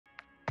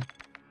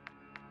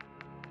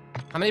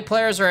How many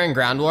players are in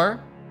Ground War?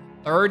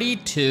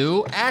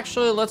 32?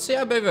 Actually, let's see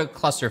how big of a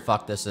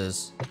clusterfuck this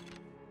is.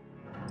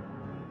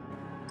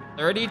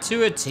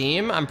 32 a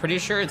team? I'm pretty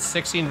sure it's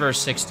 16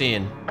 versus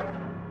 16.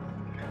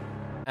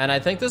 And I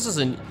think this is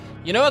an...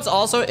 You know what's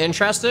also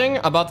interesting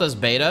about this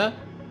beta?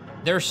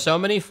 There's so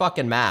many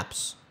fucking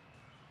maps.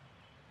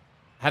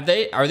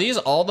 Are these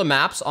all the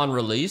maps on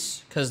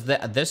release? Because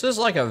this is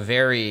like a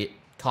very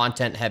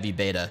content-heavy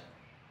beta.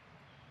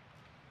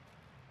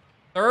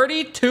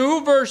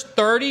 32 versus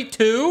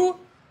 32?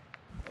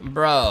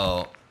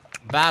 Bro,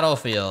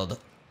 Battlefield.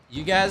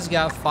 You guys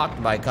got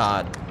fucked by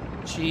COD.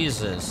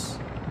 Jesus.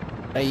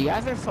 Hey, you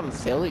guys are some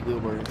silly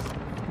goobers.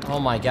 Oh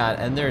my god,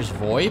 and there's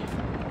VoIP?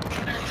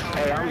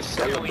 Hey, I'm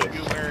silly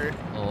goober.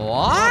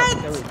 What?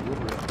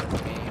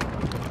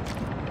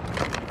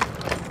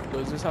 So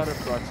is this how the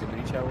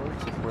proximity chat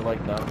works? If we're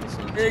like down the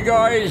same... Hey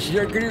guys,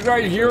 can you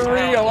guys hear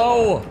me?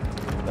 Hello?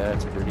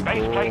 That's pretty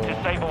Base cool. plate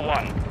disable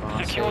 1.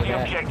 Secure the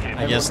objective.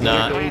 I guess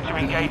not. Clear to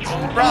engage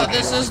all Bro,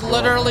 this is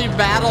literally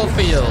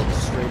Battlefield.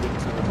 Straight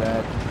into the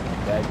bad.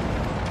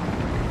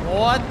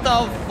 What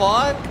the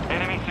fuck?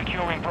 Enemy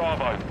securing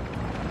Bravo.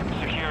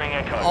 Securing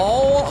Echo.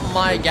 Oh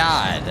my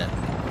god.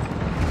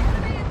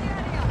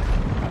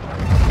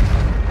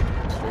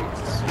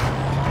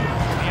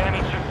 The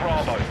enemy took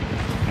Bravo.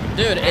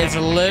 Dude, it's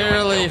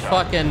literally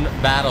fucking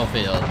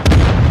Battlefield.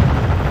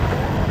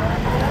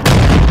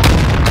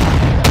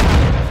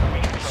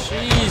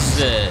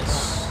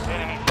 Jesus.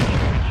 Enemy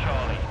securing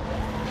Charlie.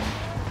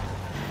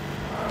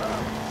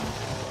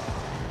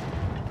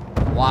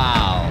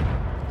 Wow.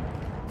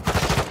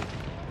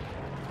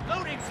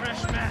 Loading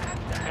fresh man.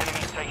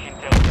 Enemy taking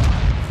Delta.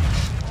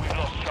 We've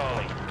lost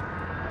Charlie.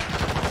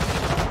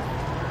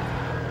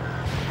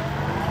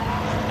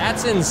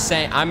 That's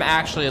insane. I'm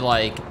actually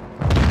like,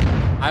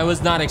 I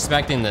was not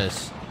expecting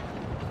this.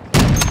 The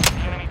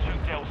enemy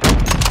took Delta.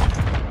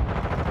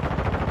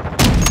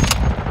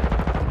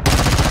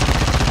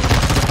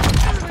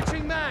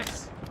 Switching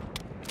max.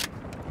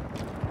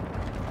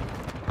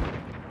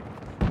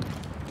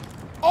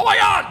 Oh my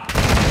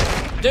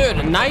god!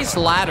 Dude, nice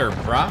ladder,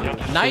 bro.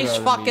 Nice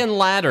fucking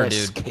ladder,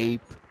 dude.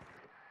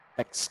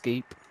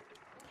 Escape.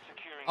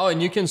 Oh,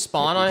 and you can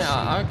spawn on it?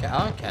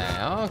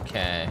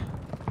 Okay.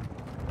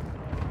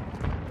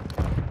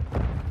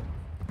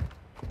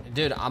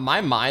 Dude,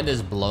 my mind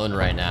is blown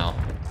right now.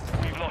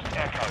 We've lost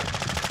Echo.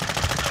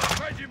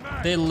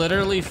 They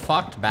literally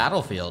fucked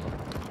Battlefield.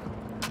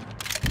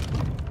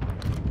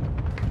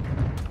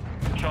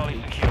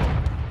 Charlie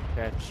secure.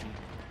 Catch.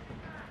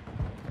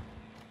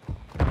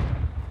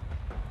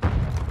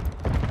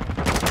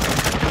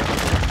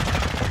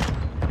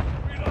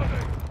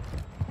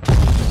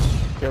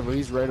 Yeah, but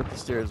he's right up the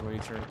stairs when you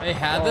turn. They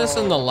had this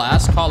in the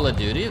last Call of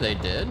Duty, they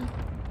did?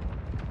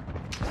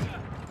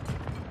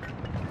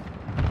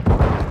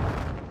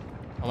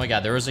 Oh my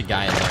god, there was a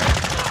guy in there.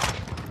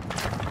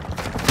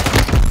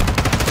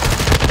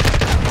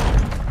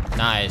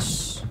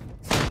 Nice.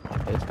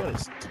 This gun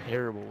is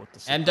terrible with the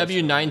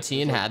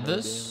MW19 had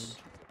this.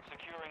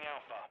 Securing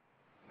Alpha.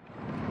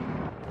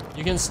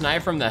 You can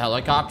snipe from the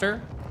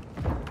helicopter.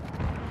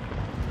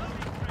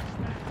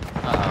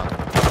 Uh-oh.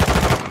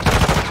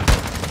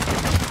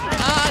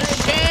 Ah,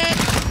 shit!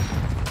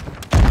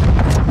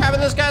 Having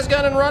this guy's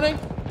gun and running?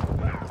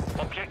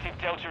 Objective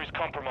Delta is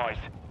compromised.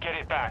 Get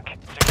it back.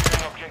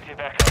 Securing objective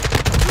Echo.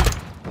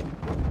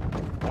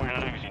 We're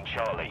losing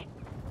Charlie.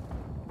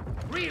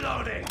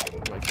 Reloading!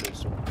 Like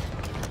this.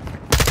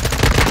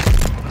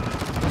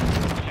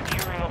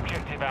 Securing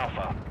objective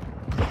Alpha.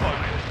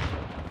 Focus.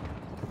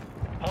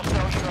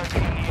 Hostile UAV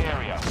in the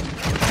area.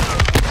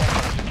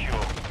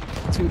 Secure.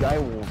 Dude, I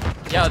won't.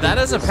 Yo, that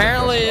is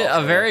apparently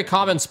a very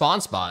common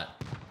spawn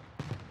spot.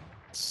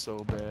 So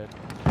bad.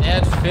 They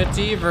had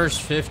 50 versus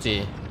 50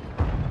 in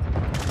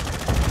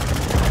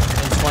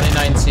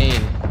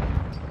 2019.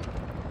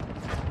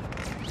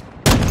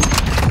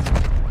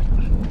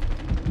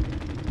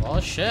 Well,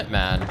 shit,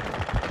 man.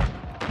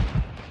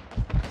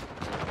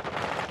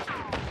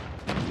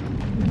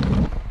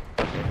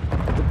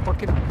 The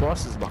fucking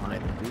bus is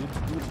behind him, dude.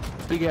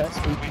 Big ass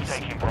We're APC.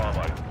 taking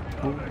Bravo.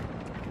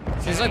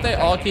 Seems like they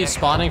all keep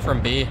spawning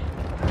from B.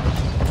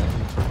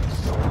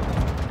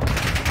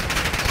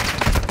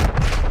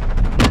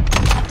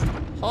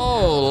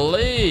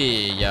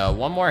 Holy, yo,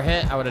 one more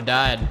hit, I would have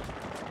died.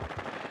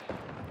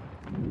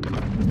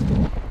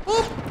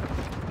 Whoop.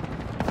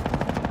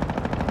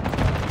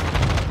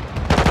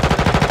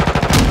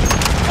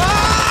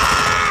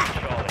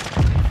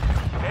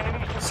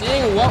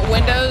 Seeing what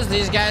windows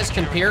these guys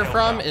can peer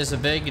from is a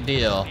big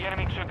deal. The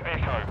enemy took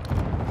Echo.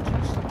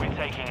 We're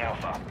taking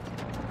Alpha.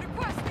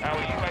 Our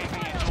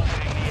UAV is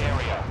orbiting the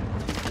area.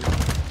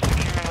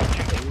 Securing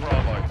objective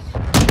Bravo.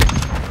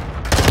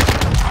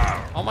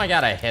 Oh my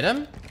god, I hit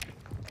him?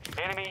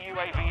 Enemy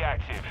UAV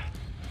active.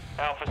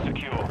 Alpha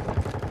secure.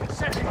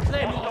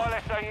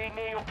 Hostile SAE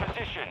near your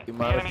position. The The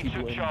amount of enemy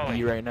people took in B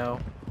Charlie. right now.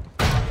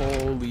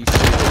 Holy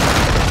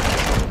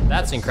shit.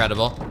 That's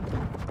incredible.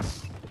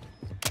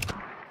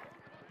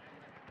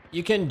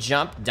 You can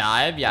jump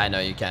dive? Yeah, I know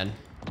you can.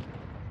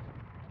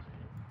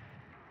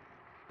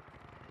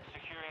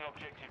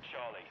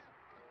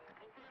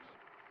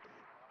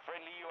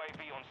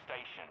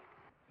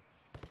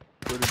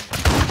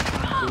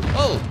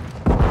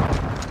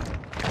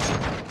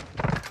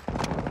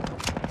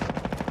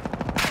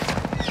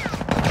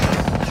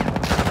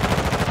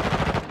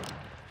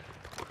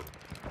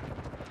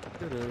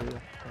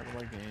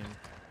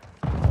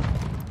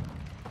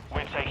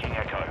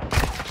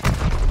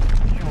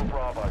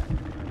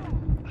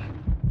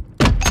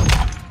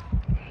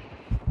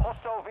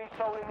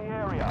 missile in the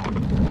area.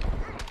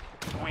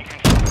 We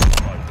control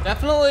the zone.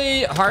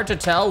 Definitely hard to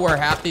tell where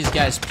half these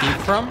guys peek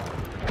from.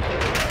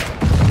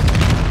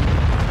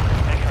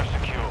 Echo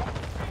secure.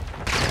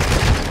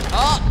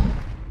 Oh!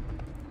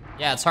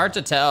 Yeah, it's hard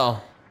to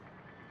tell.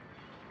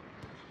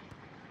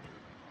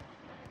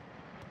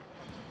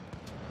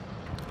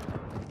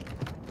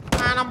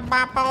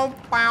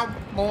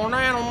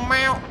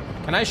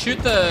 Can I shoot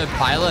the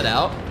pilot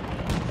out?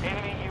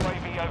 Enemy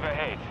UAV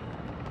overhead.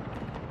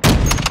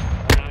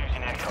 We're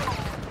losing Echo.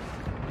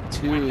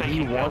 Dude,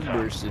 he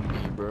one-bursted me,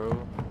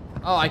 bro.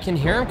 Oh, I can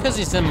hear him because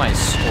he's in my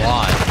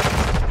squad.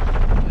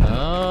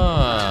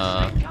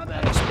 Oh,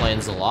 that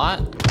explains a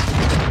lot.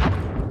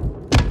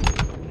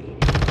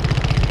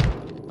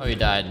 Oh, he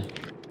died.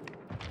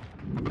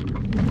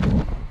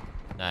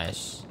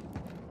 Nice.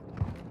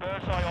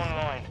 Bullseye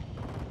online.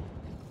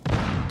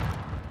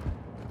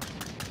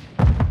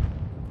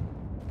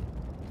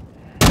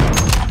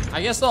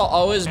 I guess there'll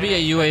always be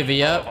a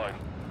UAV up.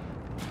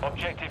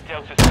 Objective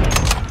Delta secure.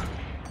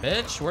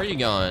 Bitch, where are you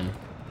going?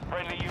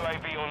 Friendly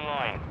UAV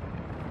online.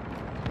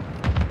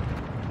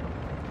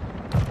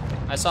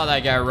 I saw that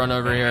guy run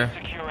over here.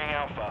 Securing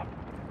Alpha.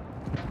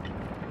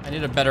 I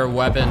need a better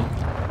weapon.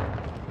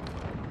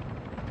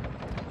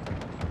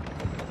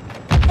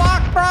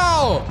 Fuck,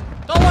 bro!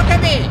 Don't look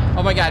at me!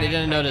 Oh my god, he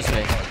didn't notice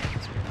me.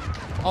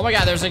 Oh my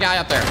god, there's a guy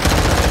up there.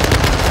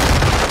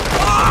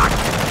 Fuck!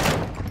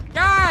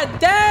 God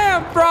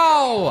damn,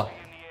 bro!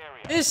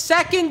 His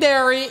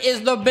secondary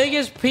is the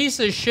biggest piece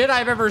of shit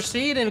I've ever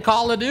seen in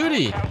Call of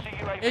Duty.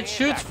 It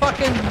shoots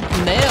fucking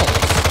nails.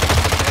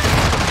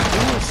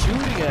 Who was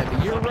shooting at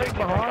me? You're right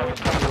behind me.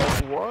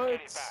 Like,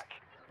 what?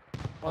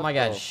 Oh my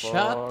god,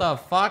 shut the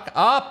fuck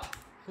up.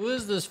 Who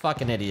is this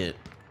fucking idiot?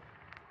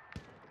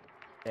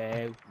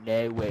 No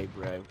way,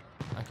 bro.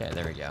 Okay,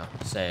 there we go.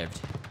 Saved.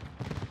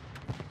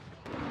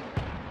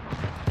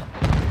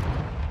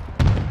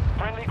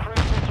 Friendly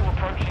cruise missile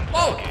approaching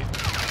Whoa! target.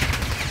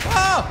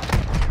 Whoa!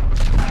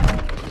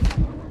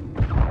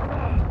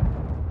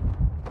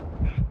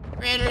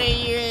 Friendly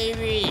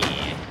UAV.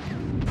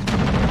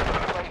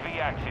 UAV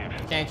active.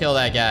 Can't kill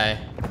that guy.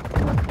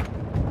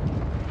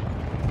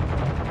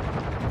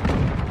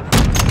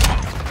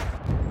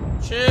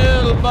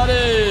 Chill,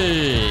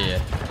 buddy.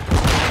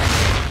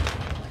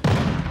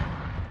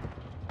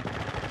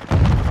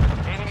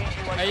 Enemy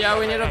UAV Hey, yo,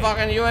 we need a overhead.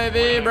 fucking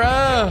UAV,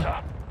 bro.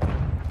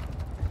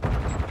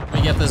 Let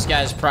me get this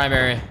guy's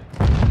primary.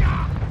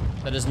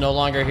 That is no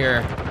longer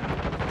here.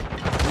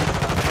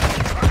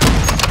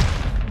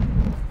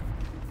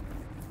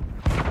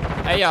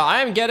 Hey, yo,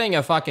 I am getting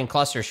a fucking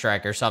cluster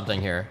strike or something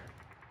here.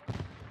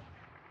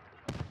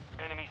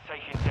 Enemy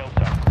taking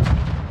Delta.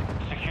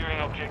 Securing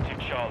objective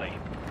Charlie.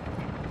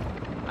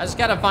 I just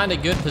gotta find a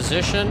good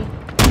position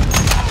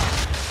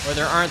where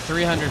there aren't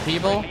 300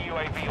 people. Friendly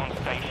UAV on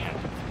station.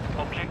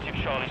 Objective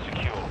Charlie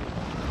secure.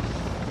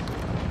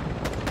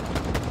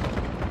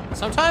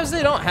 Sometimes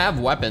they don't have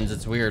weapons.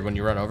 It's weird when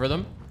you run over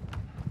them.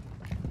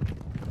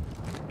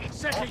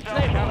 Hostile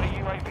counter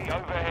UAV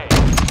overhead.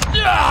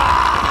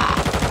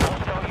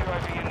 Hostile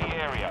UAV in the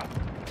area.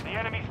 The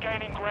enemy's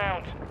gaining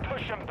ground.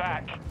 Push them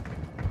back.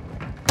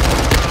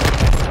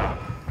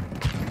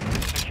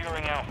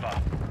 Securing Alpha.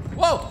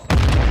 Whoa!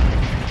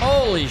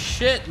 Holy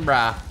shit,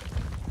 brah.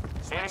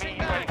 Enemy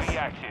UAV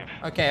active.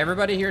 Okay,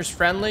 everybody here's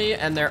friendly,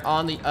 and they're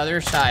on the other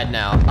side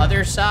now.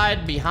 Other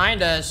side,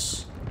 behind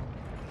us.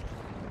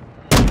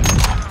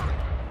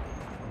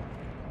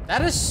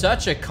 That is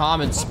such a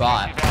common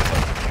spot.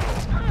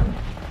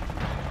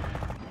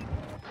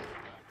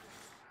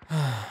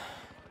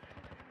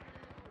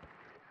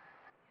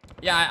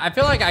 Yeah, I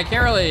feel like I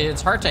can't really,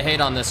 it's hard to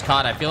hate on this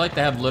COD. I feel like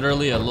they have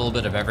literally a little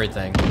bit of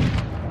everything.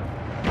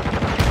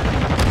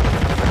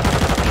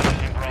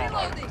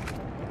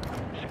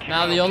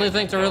 Now, the only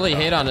thing to really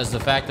hate on is the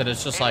fact that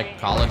it's just like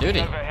Call of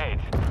Duty.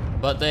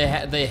 But they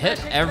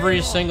hit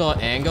every single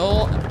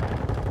angle,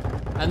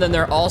 and then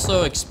they're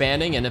also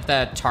expanding, and if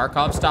that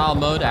Tarkov style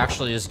mode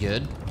actually is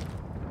good,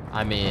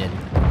 I mean,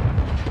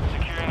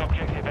 Securing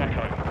objective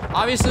Echo.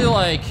 obviously,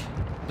 like,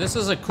 this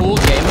is a cool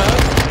game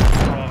mode.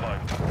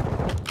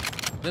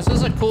 This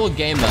is a cool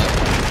game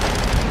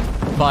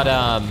mode, but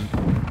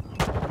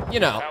you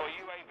know, Our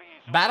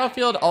UAV is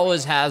Battlefield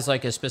always has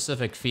like a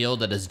specific feel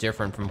that is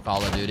different from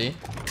Call of Duty.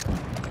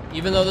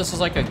 Even though this is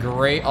like a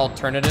great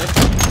alternative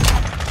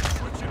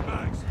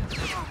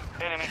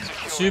enemy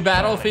to securing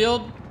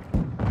Battlefield,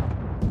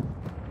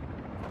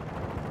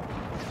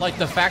 like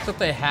the fact that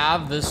they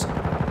have this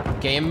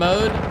game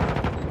mode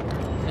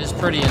is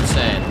pretty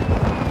insane.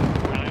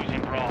 We're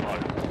losing Bravo.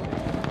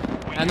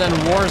 And then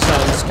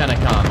Warzone's kind of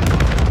come.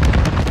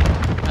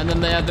 And then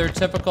they have their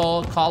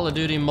typical Call of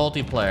Duty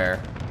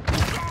multiplayer.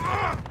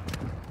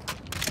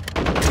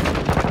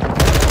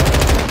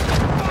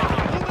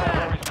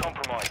 Bravo is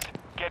compromised.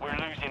 We're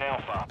losing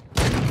Alpha.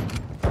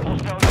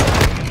 Hostile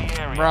UAV in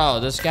the area. Bro,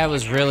 this guy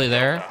was really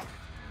there.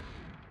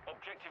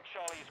 Objective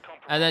Charlie is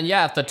compromised. And then,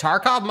 yeah, if the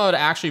Tarkov mode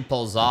actually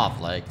pulls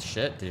off, like,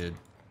 shit, dude.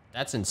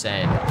 That's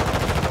insane.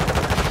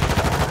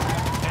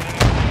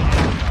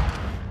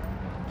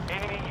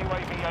 Enemy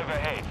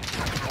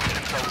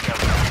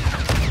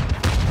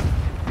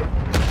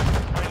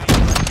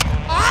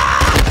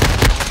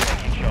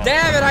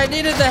I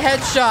needed the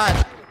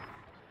headshot.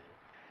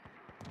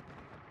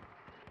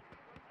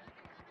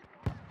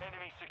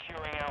 Enemy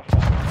securing Alpha.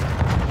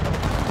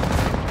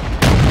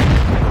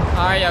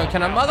 Alright, yo,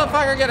 can a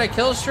motherfucker get a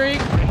kill streak?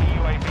 Friendly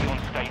UAV on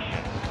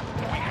station.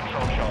 We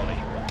control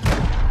Charlie.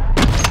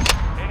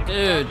 Enemy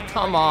Dude, RC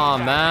come UAV on,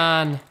 is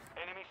man. active.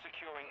 Enemy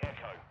securing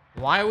Echo.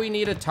 Why we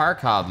need a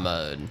Tarkov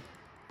mode?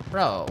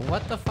 Bro,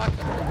 what the fuck?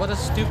 What a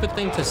stupid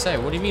thing to say.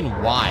 What do you mean,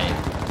 why?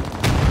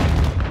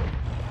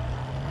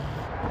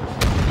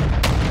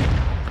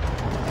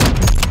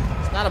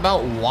 It's not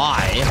about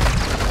why.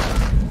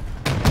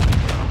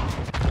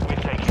 We're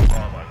taking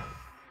Bravo.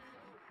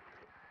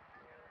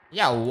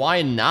 Yeah,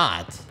 why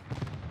not?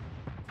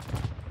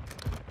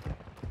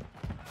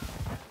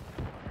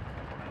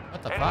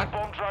 What the Enemy fuck?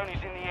 bomb drone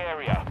is in the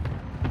area.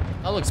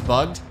 That looks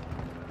bugged.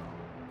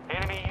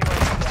 Enemy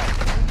UAV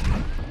active.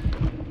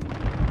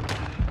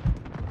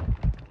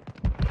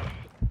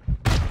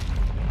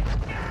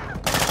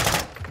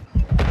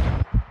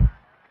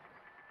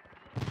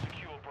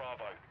 Secure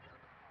Bravo.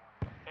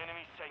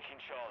 Enemies taking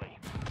Charlie.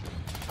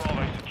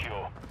 Bravo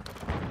secure.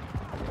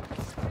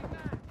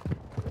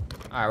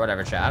 Alright,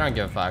 whatever, chat. I don't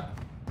give a fuck.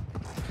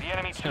 The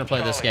enemy I'm gonna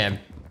play this game.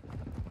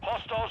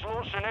 Hostiles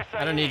launched an SAE.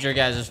 I don't need your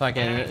guys'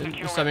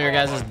 fucking, some of your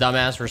guys'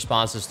 dumbass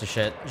responses to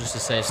shit, just to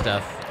say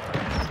stuff.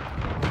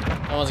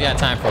 No one's got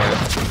time for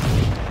it.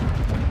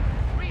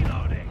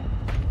 Reloading.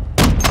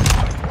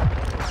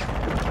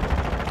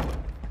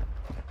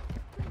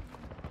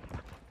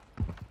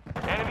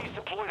 Enemies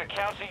deployed a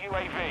counter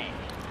UAV.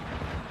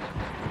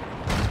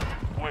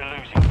 We're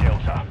losing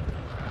Delta.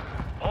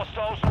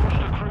 Hostiles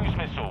launched a cruise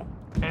missile.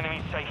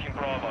 Enemies taking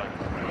Bravo.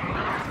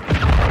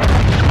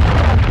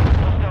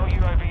 Hostile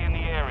UAV in the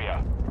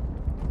area.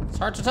 It's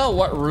hard to tell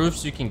what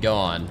roofs you can go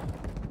on.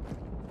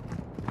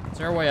 Is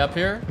there a way up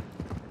here?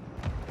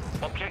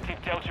 Objective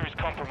Delta is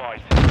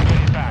compromised. Get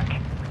it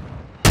back.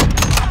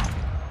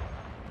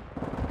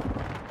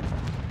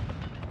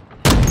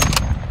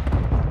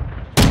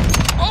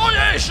 Oh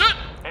yeah, shit!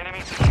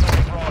 Enemy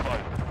securing Bravo.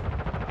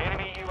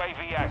 Enemy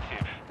UAV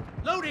active.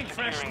 Loading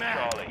Securing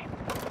Charlie.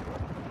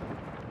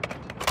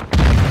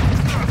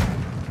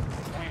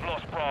 We've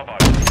lost Bravo.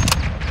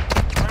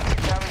 Friendly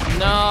carrier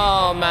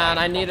No, man,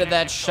 I needed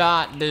that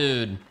shot,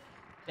 dude.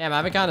 Damn, I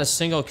haven't gotten a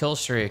single kill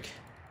streak.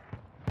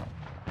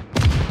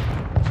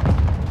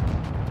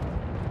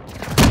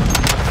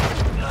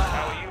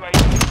 Our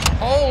UAV.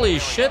 Holy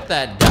shit,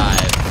 that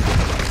died.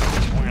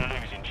 We're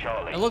losing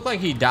Charlie. It looked like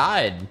he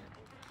died.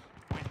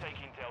 We're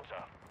taking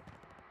Delta.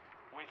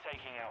 We're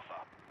taking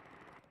Alpha.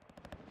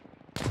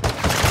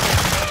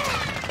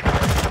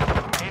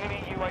 Enemy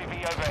UAV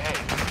overhead.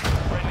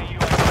 Friendly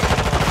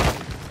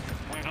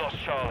UAV. We've lost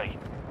Charlie.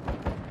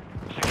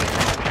 Secure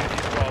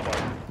objective Bravo.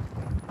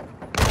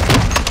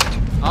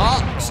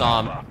 Oh,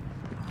 saw him.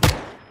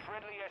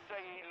 Friendly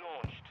SAE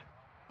launched.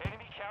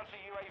 Enemy counter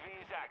UAV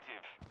is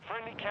active.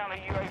 Friendly counter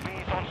UAV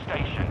is on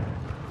station.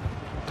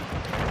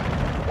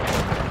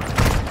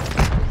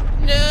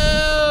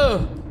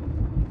 No!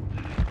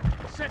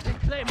 Setting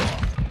Claymore.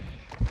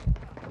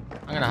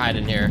 I'm gonna hide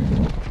in here.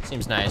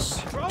 Seems nice.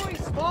 Throwing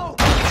smoke.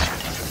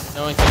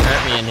 No one can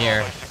hurt me in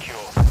here. Bravo secure.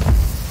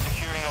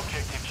 Securing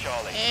objective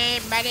Charlie. Hey,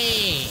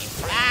 buddy.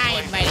 Friendly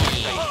Hi, UAV buddy.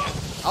 on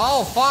station.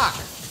 Oh, fuck.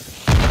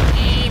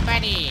 Hey,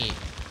 buddy.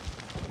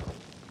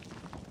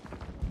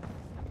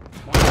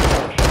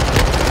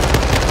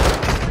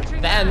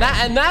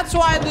 And that's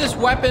why this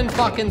weapon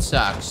fucking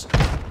sucks.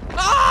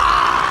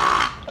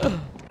 Ah!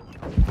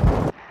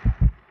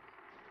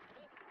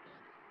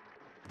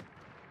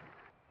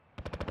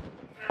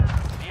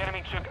 The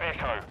enemy took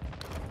Echo.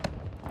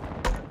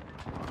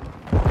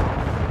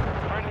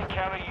 Friendly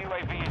counter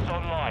UAV is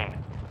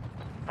online.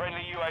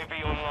 Friendly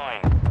UAV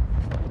online.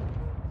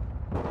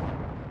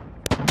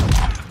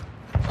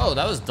 Oh,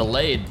 that was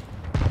delayed.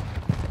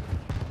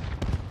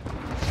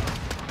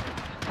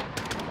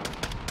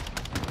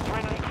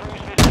 Friendly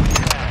cruise missile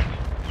inbound.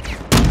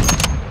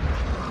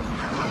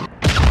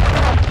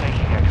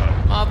 Taking Echo.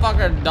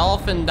 Motherfucker,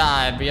 dolphin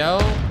dive, yo.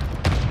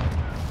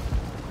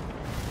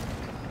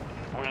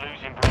 We're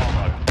losing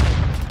Bravo.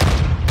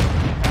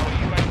 Our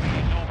UAV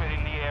is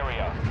orbiting the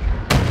area.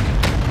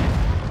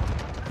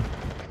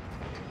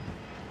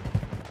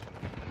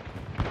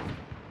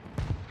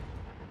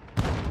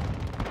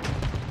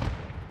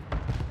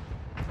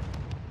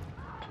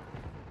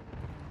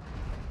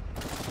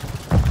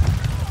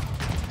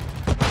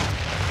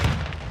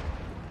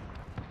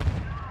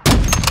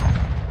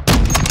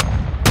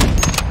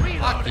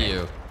 Fuck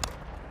you.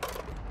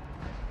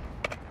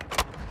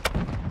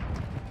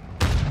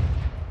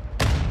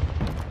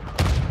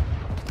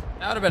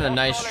 That would have been a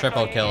nice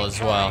triple kill as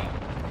well.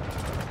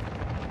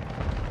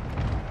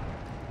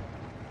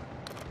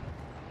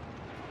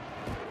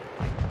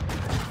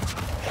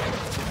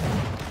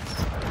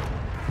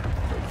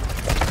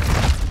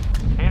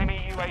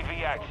 Enemy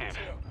UAV active.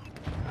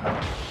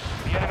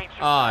 The enemy took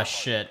Oh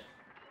shit.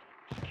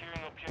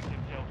 securing objective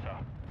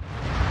Delta.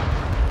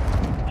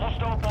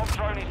 Hostile bomb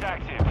drone is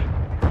active.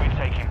 We're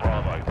taking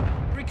Bravo.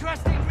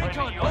 Requesting Friendly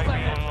recon UAV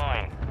overhead.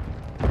 online.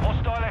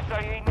 Hostile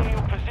SAE near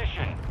your position.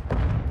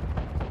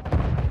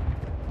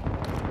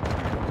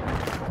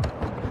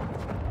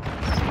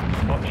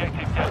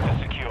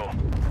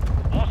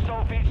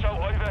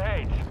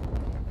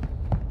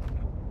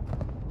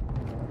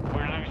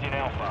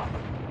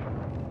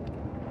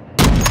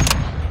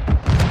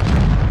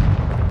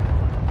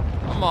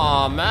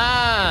 Oh,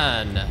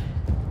 man.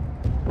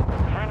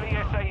 Friendly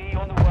SAE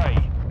on the way.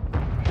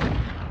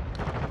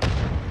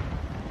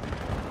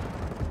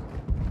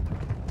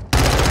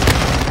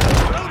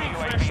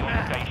 UAV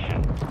on station.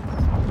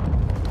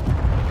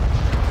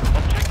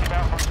 Objective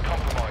Alpha is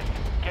compromised.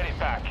 Get it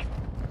back.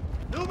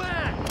 New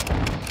man!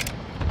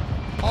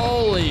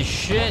 Holy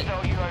shit.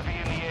 Hostile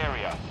UAV in the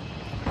area.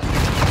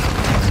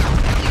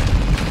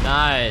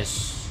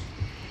 Nice.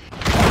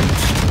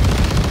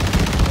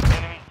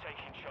 Enemies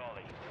taking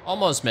Charlie.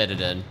 Almost made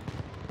it in.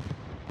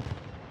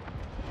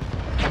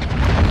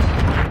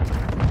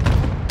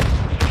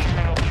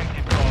 Securing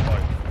objective Bravo.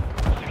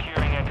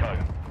 Securing Echo.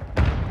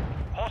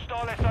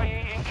 Hostile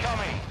SAE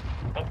incoming.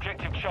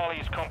 Objective Charlie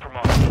is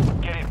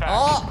compromised. Get it back.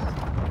 Oh!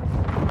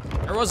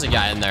 There was a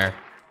guy in there.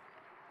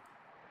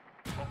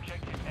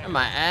 Objective Got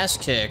my ass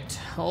kicked.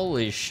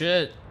 Holy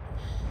shit.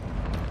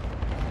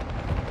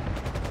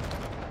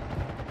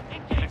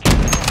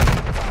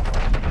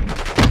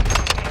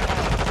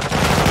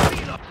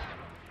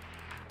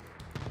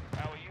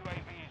 Our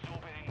UAV is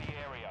orbiting the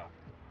area.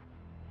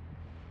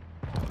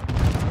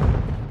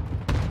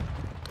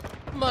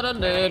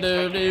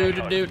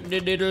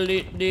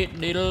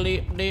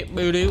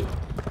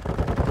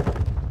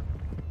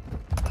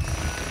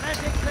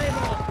 Magic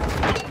table!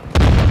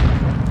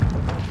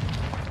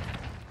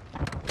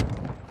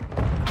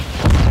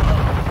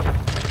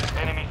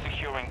 Enemy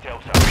securing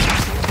Delta.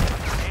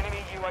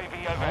 Enemy UAV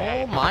Oh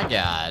overhead. my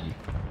god.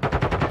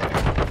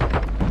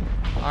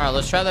 Alright,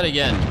 let's try that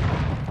again.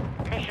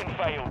 Mission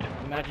failed.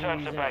 Imagine Return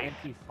to using base.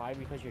 an MP5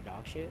 because you're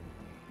dog shit.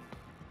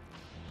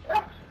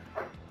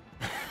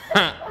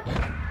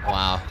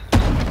 Wow.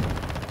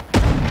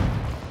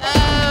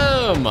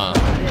 Boom! I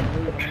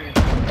didn't lose any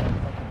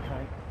fucking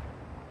cunt.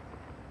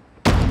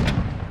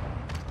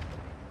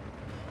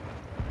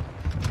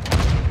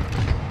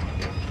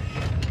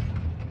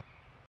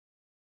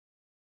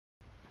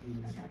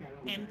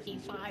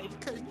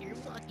 MP5, cause you're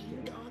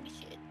fucking dog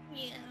shit.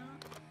 Yeah.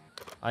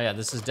 Oh yeah,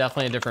 this is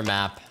definitely a different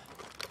map.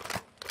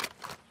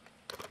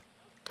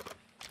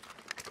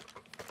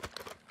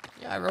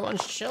 Yeah,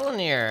 everyone's chilling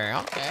here.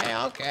 Okay,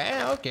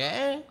 okay,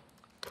 okay.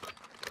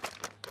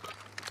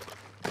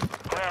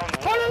 Ground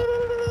war.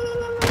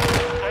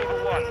 Table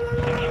 1.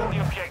 Secure the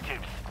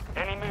objectives.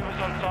 Any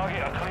movers on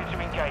target are clear to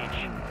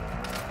engage.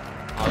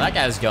 Oh, that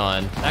guy's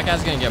gone. That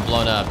guy's gonna get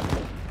blown up.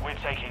 We're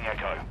taking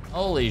Echo.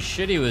 Holy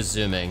shit, he was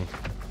zooming.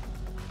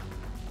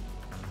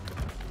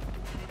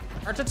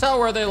 Hard to tell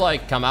where they,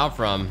 like, come out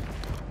from.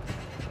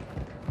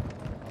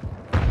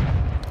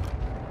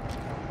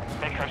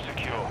 Echo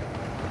secure.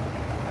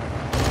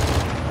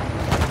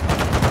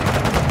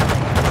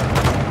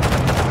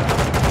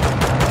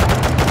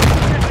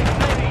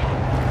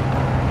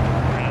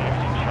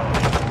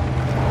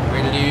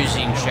 We're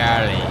losing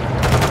Charlie.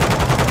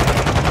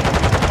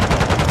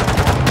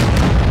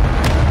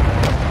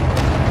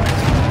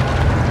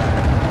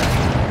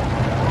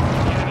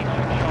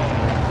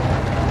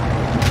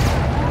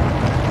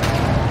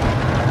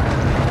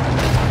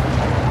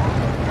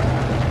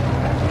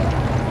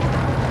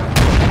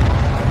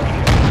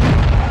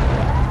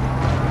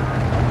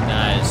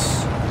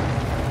 Nice.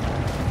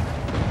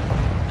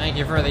 Thank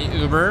you for the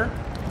Uber.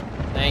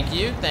 Thank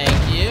you,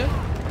 thank you.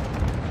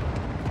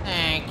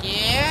 Thank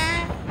you.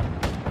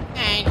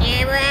 Thank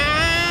you,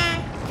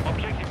 bro.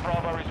 Objective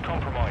Bravo is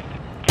compromised.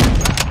 Get it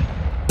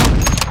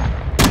back.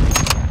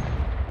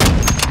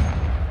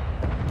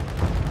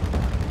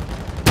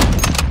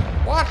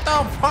 What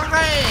the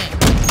fucky?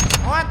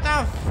 What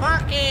the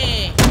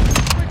fucky?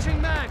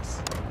 Switching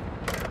max!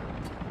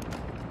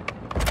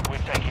 We're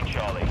taking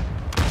Charlie.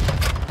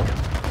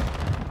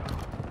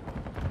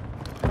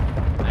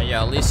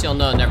 Yeah, at least you'll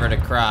know never to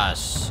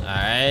cross,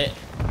 alright?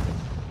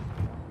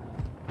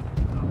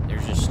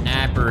 There's a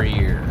sniper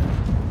here.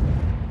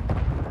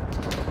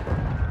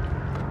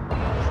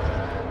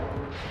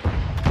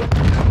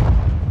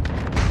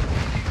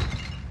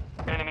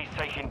 Enemies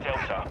taking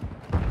Delta.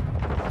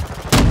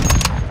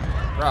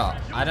 Bro,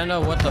 I don't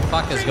know what the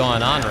fuck is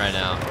going on right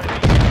now.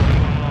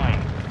 Online.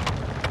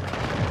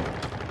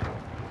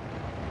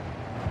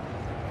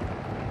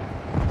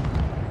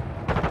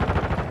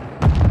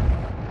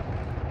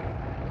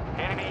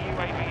 Enemy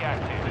UAV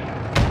active.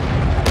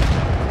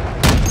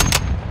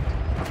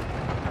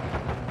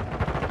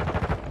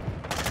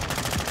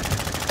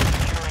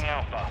 Securing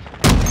Alpha.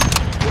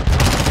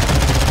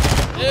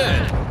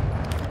 Dude.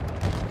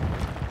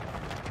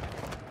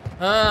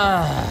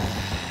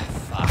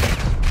 Fuck.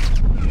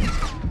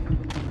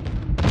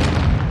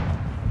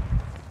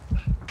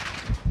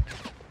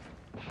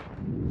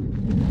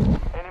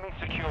 Enemy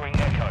securing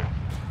Echo.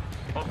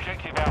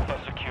 Objective Alpha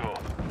secure.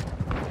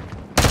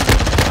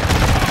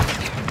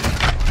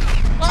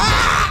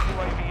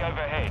 UAV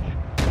overhead.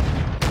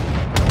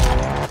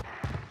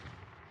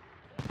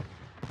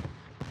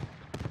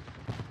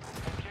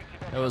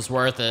 Objective It was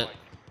worth it.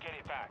 Get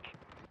it back.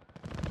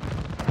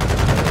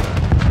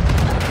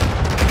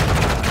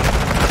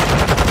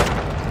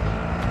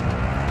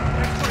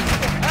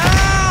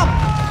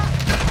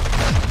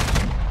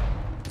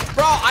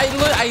 Bro, I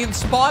I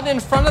spawned in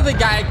front of the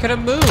guy. I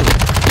couldn't move.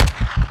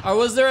 Or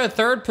was there a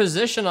third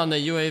position on the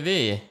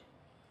UAV?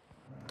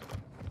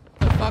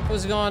 What the fuck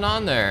was going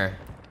on there?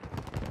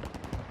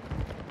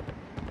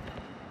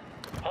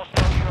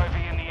 Hostile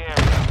UAV in the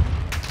area.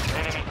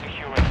 Enemy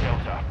securing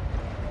Delta.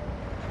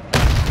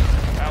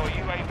 Our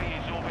UAV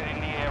is orbiting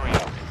the area.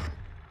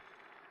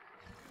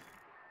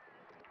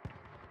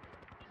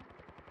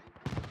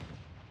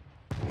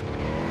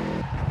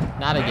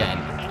 Not again.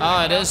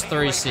 Oh, it is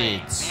 3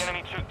 seats. The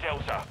enemy took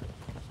Delta.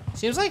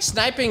 Seems like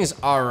sniping's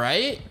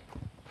alright.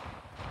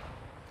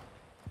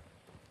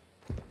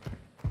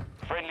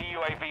 Friendly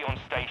UAV on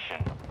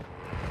station.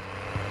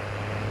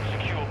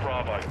 Secure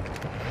Bravo.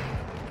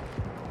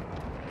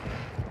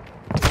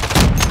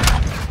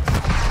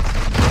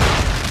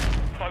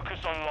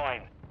 Focus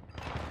online.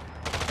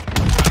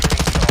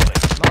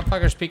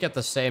 Motherfuckers peek at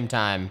the same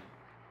time.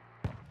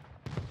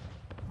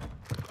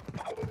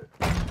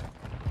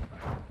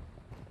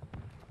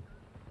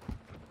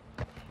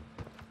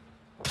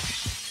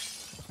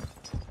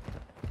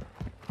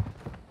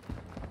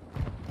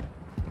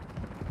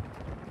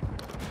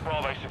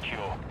 Bravo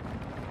secure.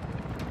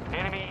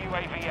 Enemy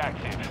UAV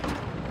active.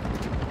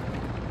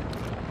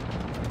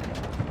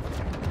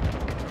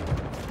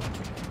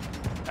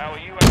 Our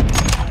UAV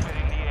is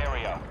orbiting the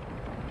area.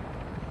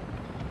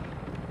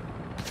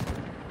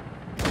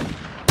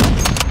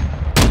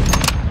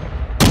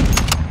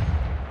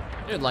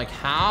 Dude, like,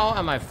 how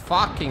am I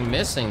fucking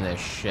missing this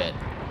shit?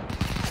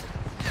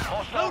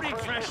 Hostile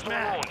cruise missile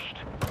launched.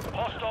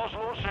 Hostiles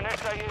launched an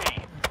SAE.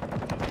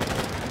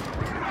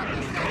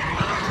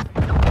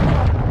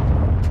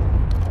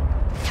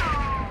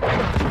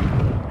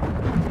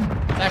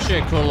 It's actually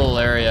a cool little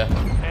area.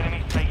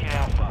 Enemy taking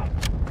Alpha.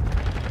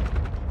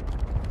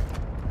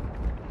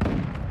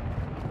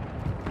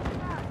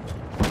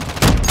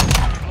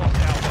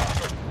 Lost Alpha.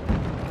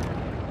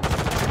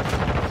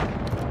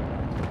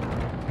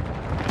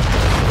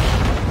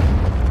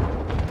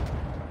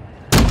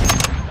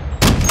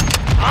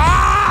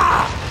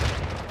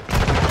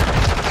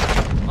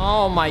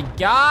 Oh my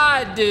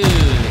god, dude. UAV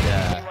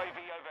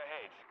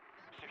overhead.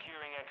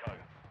 Securing Echo.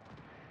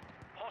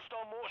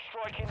 Hostile mortar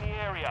strike in the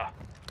area.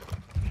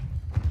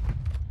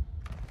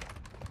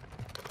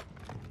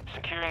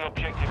 Securing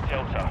objective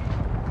Delta.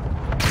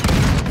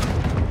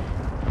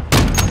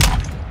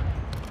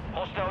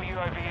 Hostile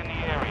UAV in the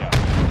area.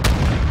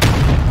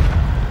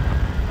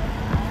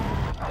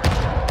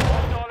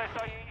 Hostile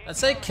SAE. Let's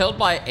say killed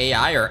by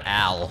AI or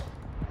Al.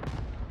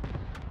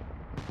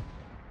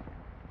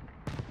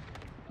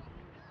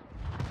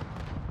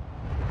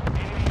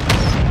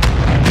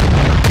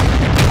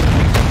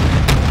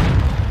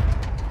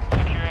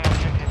 Securing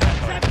objective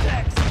Echo.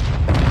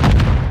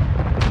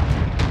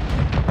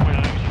 We're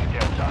losing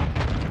Delta.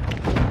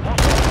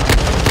 Hostile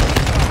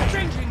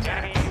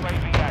enemy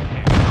UAV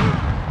active.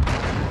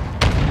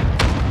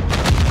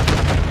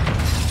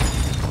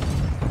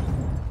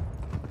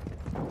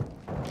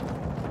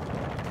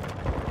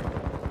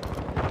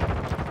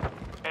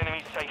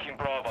 Enemies taking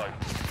Bravo.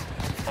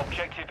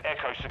 Objective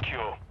Echo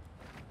secure.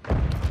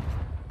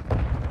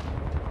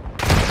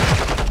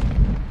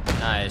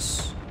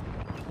 Nice.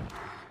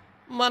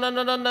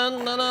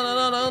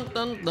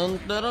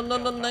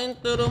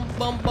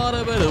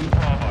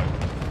 Bravo.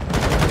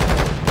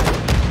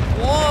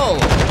 Whoa!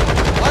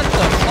 What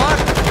the fuck?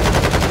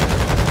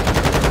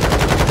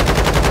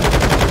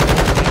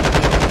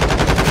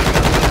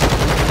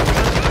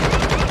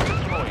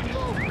 Deployed.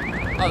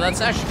 Oh,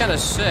 that's actually kind of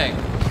sick.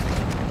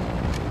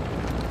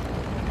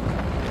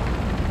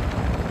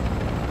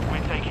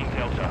 We're taking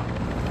Delta.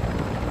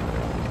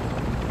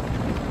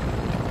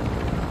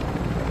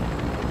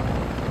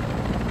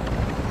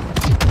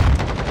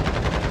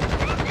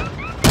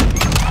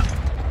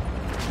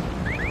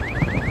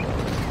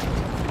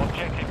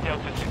 Objective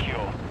Delta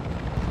secure.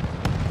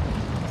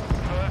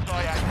 Bird's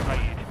eye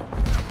activated.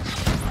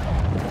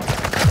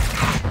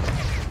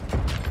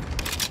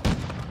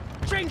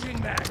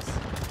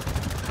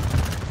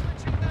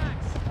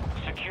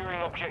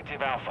 Securing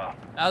objective Alpha.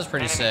 That was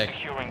pretty Enemy sick.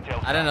 securing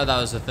Delta. I didn't know that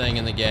was a thing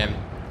in the game.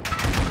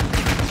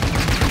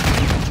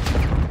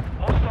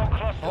 Hostile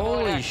cluster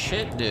Holy active.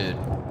 shit, dude.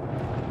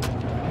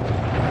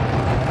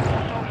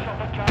 Hostile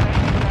chopper gunner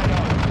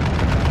AO.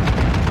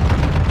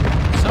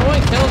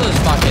 Someone kill this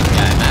fucking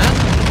guy, man.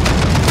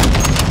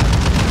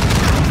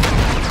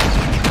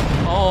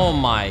 Oh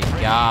my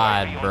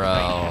god, bro.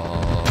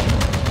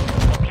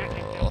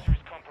 Objective Delta is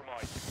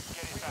compromised.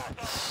 Get it back.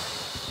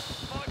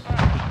 Fight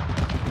back.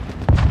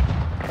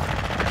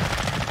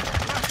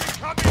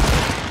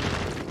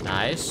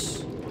 Nice.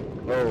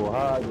 Oh,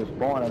 how I just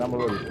spawned and I'm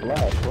already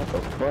splashed. What the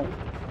fuck?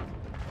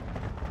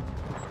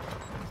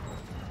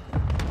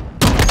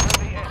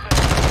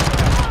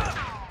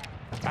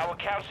 Our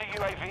counter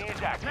UAV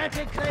is active.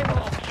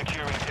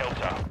 Securing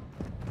Delta.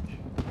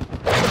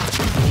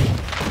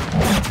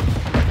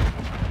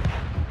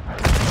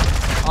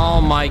 Oh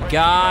my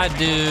god,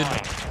 dude.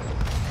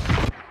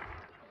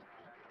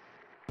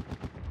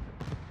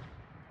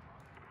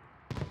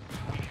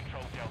 We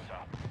control Delta.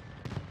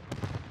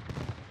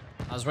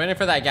 That was waiting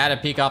for that guy to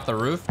peek off the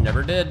roof.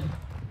 Never did.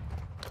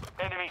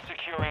 Enemy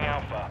securing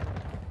Alpha.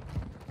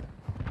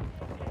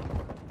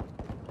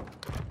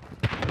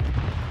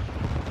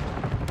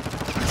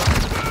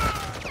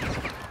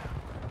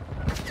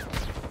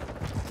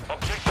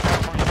 Objective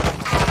Alpha is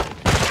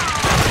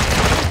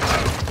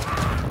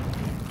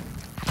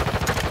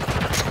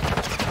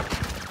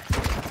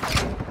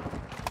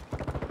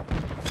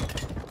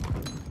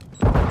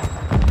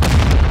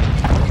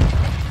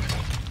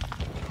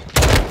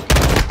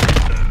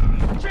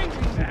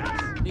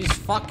These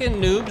fucking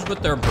noobs with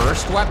their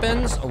burst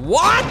weapons.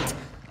 What?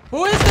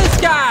 Who is this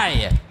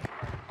guy?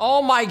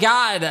 Oh my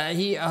god. Oh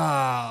my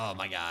god. Oh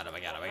my god. Oh my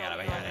god. Oh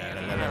my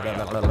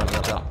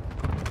god.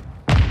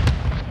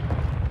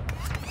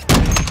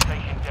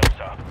 taking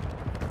Delta.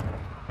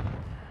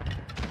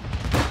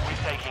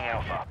 We're taking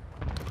Alpha.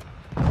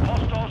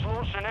 Hostiles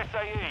launched an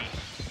SAE.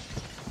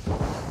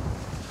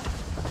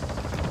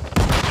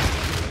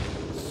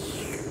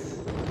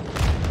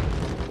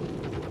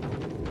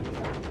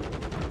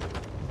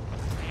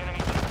 The enemy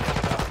took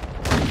Delta.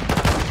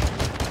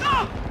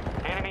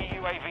 Enemy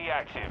UAV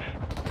active.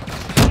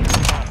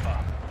 Alpha.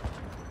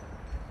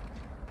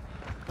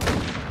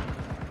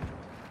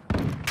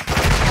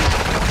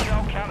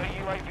 Shell counter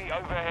UAV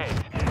overhead.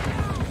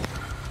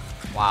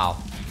 Wow.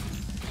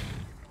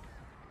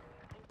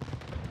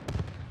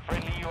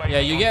 Friendly UAV Yeah,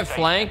 you on get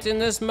station. flanked in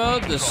this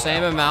mode the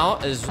same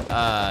amount as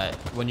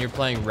when you're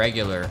playing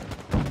regular.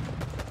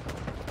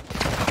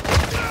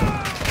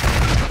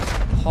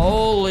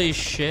 Holy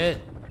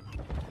shit.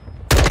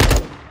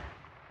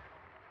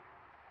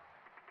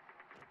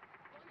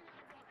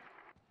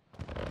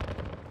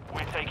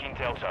 We're taking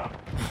Delta.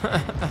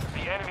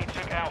 The enemy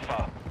took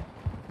Alpha.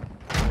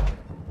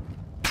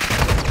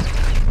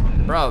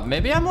 Bro,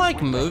 maybe I'm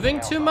like moving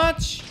too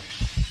much?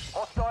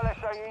 Hostile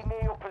SAE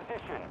near your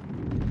position.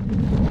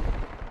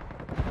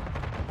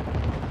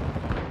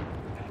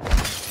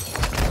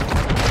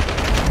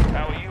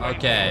 Our UAV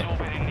Okay. is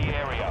orbiting the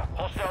area.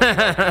 Hostile UAV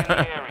in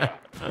the area.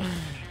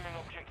 Securing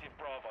objective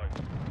Bravo.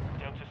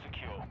 Delta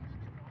secure.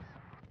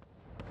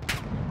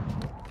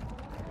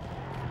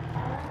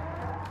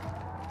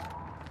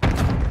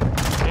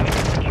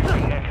 Enemy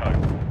securing Echo.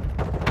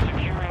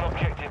 Securing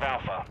objective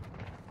Alpha.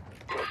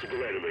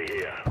 Possible enemy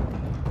here.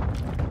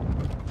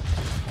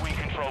 We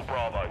control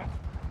Bravo.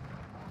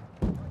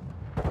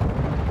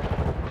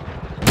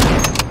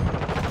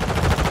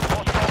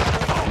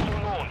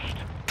 Hostile launched.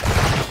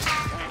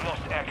 We've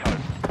lost Echo.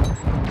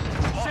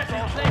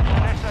 Hostiles launched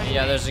an SAE.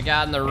 Yeah, there's a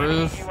guy on the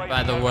roof,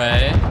 by the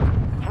way.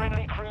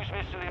 Friendly cruise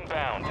missile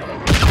inbound.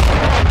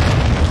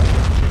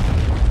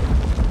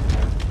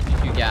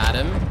 You got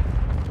him.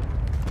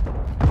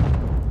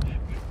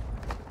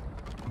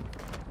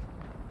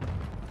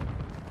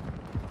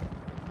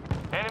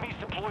 Enemies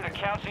deployed a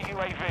counter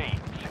UAV,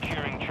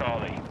 securing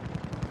Charlie.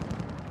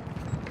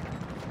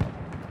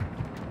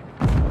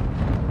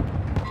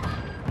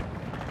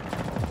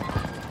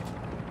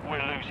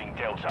 We're losing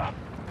Delta.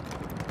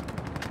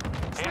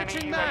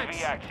 Enemy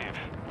UAV active.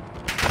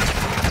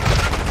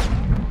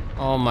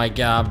 Oh my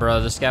god,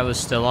 bro. This guy was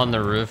still on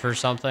the roof or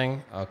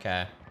something?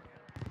 Okay.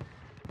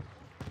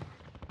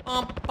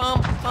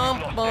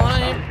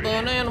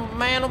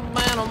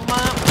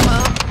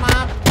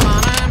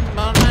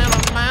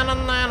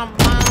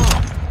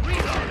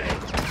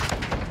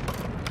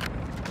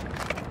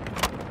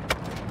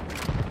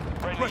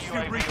 Friendly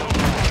UAV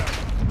overhead.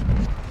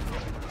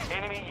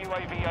 Enemy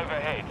UAV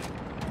overhead.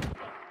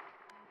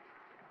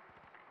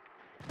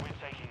 We're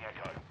taking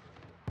Echo.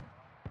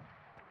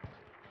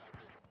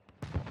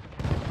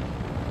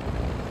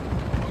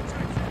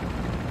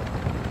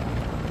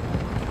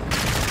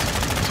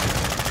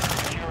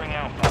 Securing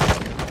Alpha.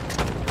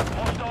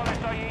 Hostile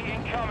SAE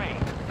incoming.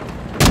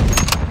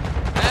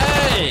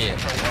 Hey!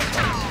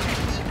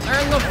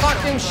 Earn the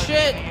fucking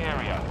shit! The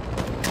area.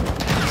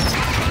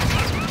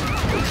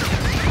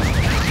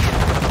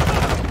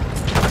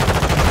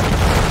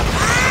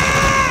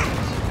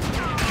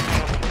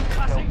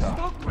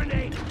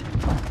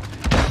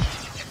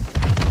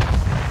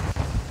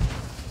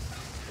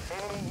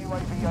 Enemy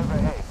UAV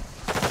overhead.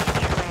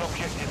 Securing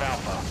objective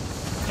Alpha.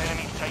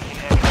 Enemies taking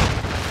Echo.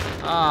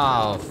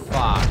 Oh,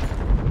 fuck.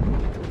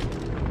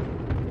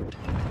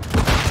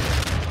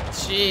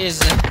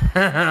 Jesus.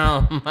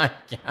 Oh my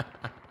god.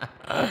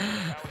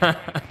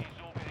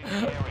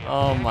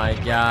 Oh my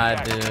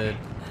god, dude.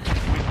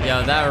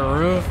 Yo, that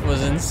roof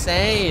was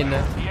insane. The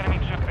enemy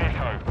took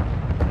Echo.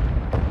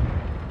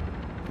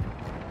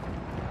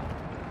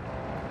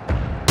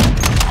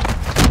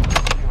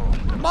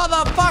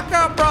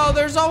 Motherfucker, bro,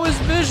 there's always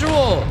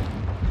visual.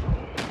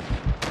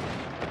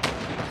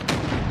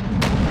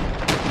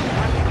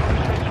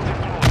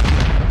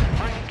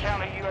 Friendly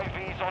counter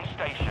UAVs on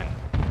station.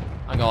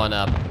 I'm going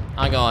up.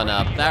 I'm going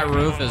up. That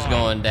roof is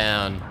going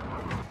down.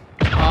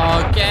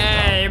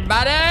 Okay,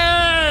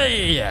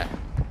 buddy!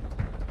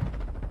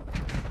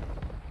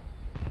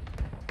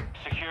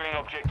 Securing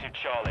objective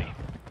Charlie.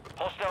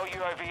 Hostile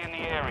UAV in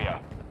the area.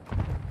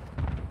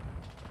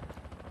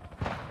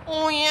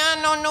 Oh yeah,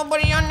 no,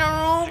 nobody on the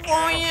roof.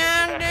 Oh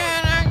yeah,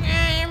 then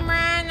again.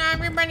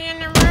 Everybody in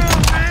the room.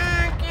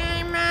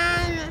 Okay,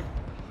 man.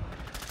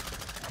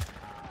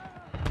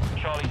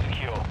 Charlie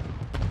secure.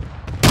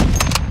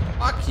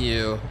 Fuck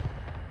you.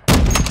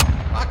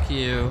 Fuck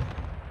you.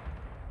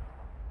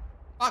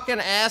 Fucking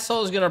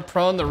asshole's gonna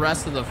prone the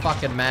rest of the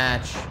fucking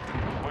match.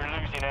 We're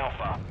losing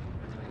Alpha.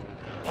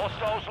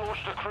 Hostiles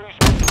launched a cruise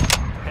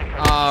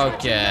missile.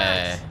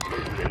 Okay.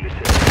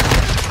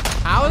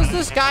 How is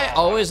this guy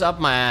always up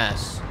my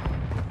ass?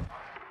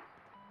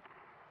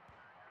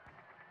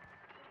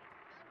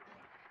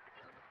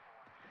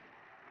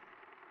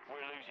 We're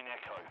losing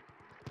Echo.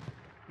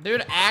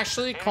 Dude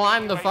actually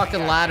climbed the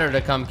fucking ladder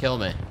to come kill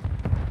me.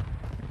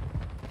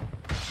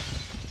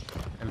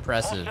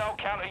 Impressive. Hostile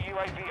counter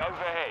UAV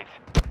overhead.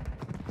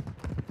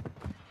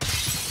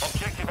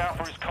 Objective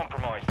Alpha is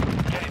compromised.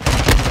 Get it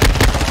back.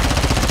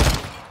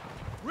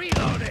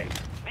 Reloading.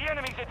 The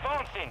enemy's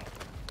advancing.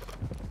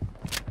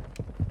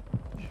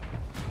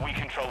 We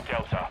control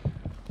Delta.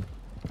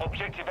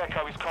 Objective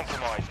Echo is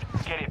compromised.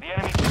 Get it. The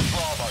enemy's in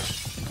Bravo.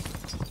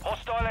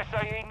 Hostile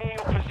SAE near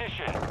your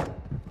position.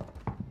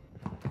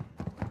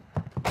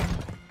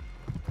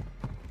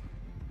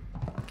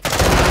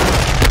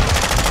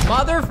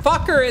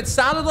 Motherfucker, it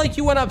sounded like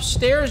you went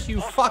upstairs, you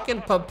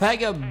fucking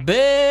papega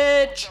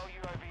bitch.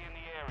 UAV in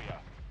the area.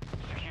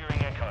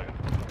 Securing Echo.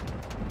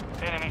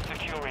 Enemy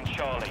securing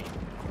Charlie.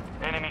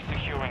 Enemy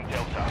securing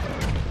Delta.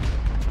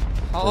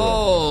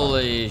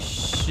 Holy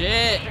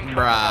shit,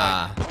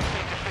 bruh. We've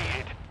been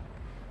defeated.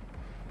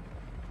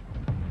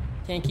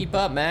 Can't keep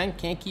up, man.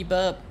 Can't keep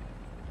up.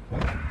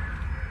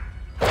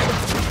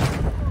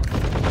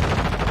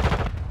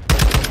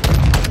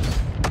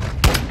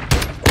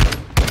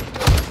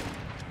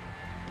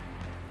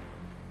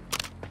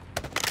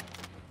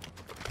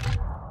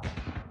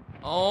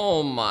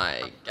 Oh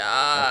my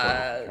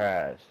god.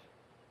 Crash.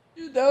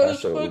 Dude, that was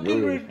That's so fucking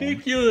weird,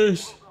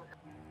 ridiculous.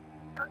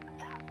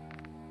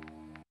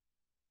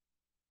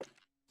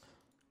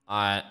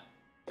 Alright.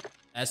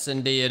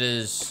 S&D it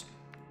is.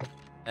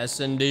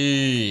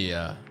 S&D.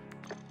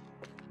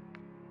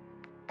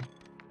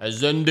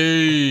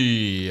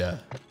 S&D.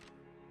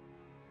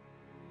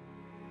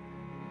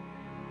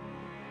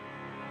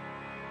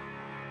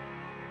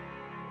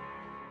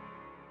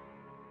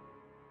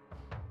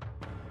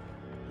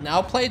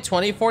 Now play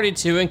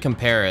 2042 and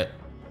compare it.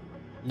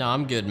 No,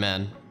 I'm good,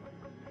 man.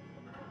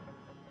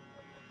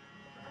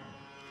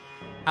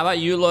 How about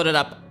you load it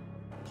up,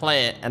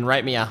 play it, and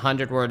write me a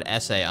 100-word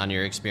essay on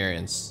your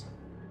experience?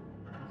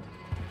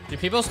 Do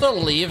people still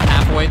leave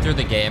halfway through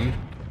the game?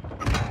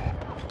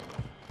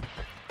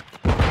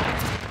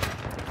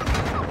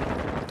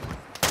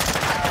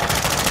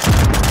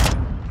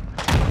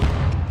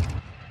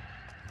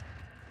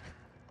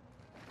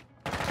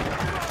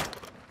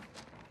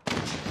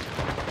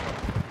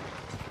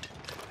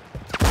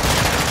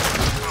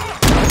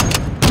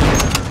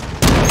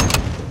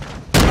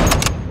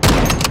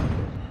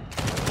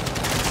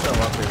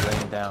 Still up there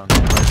laying down.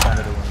 Right side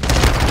of the window.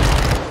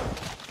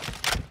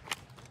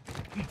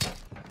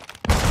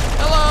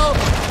 Hello!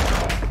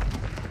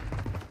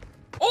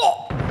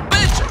 Oh!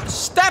 Bitch!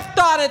 Stepped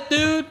on it,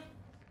 dude!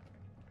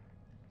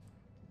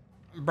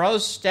 Bro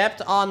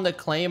stepped on the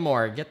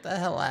claymore. Get the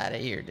hell out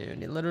of here, dude.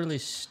 He literally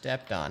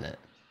stepped on it.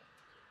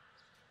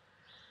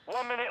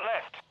 1 minute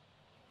left.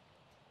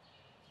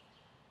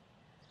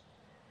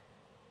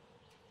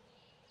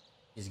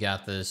 He's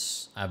got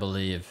this, I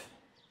believe.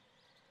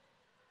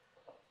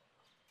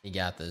 He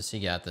got this. He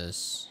got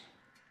this.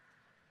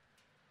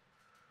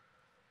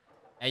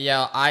 Hey,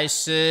 yo,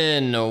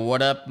 Ison,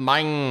 what up,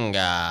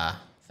 manga?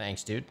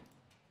 Thanks, dude.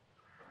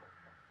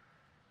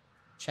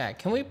 Chat,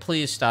 can we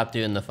please stop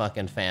doing the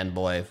fucking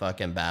fanboy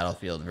fucking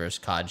Battlefield versus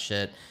COD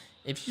shit?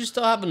 If you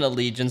still have an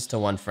allegiance to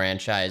one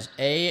franchise,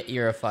 A,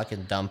 you're a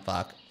fucking dumb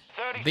fuck.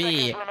 30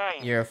 B, seconds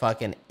remain. you're a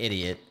fucking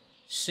idiot.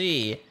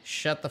 C,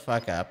 shut the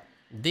fuck up.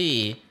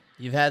 D,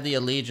 you've had the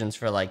allegiance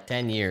for like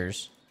 10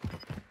 years.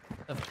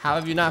 How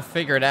have you not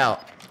figured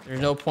out?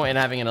 There's no point in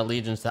having an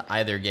allegiance to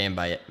either game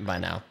by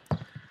now.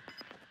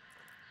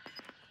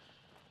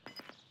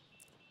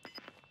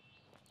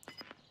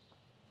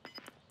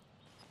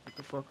 What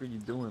the fuck are you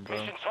doing, bro?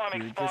 Mission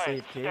time You just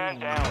expired. AFK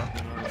Stand and down.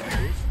 fucking on the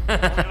base? We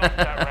lost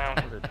that round.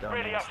 What a dumbass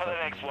Ready up for the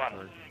next fucking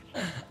one.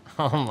 retard.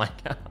 Oh my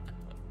god.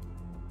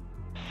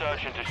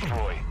 Search and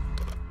destroy.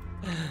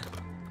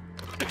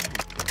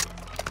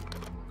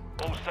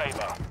 All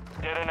Saber.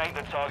 Detonate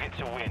the target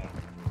to win.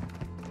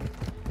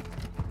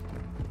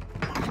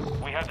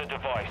 We have the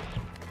device.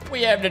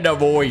 We have the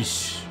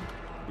voice.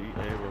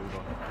 DA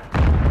robot.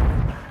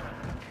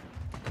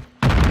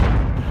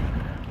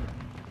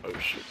 Oh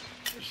shit.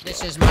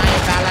 This is my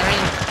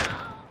ballerina.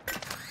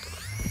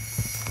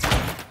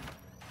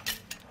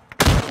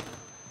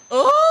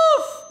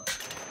 Oof!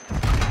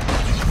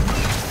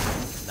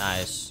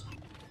 Nice.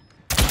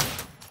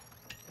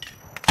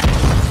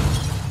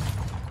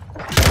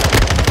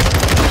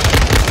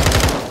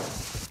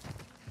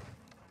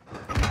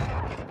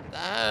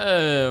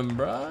 Damn,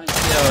 bro. You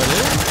see how it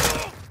is?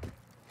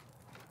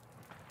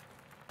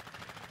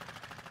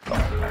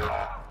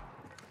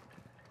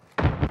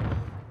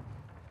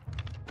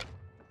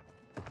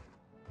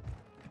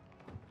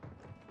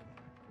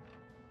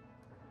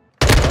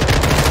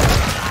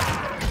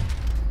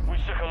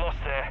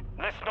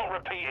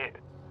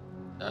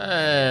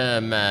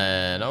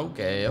 man.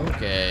 Okay,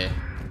 okay.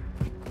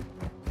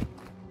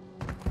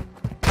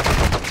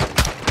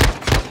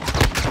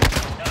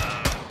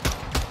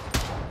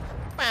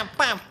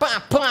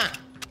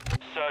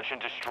 Search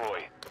and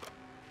destroy.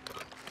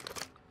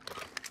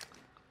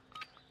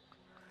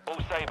 All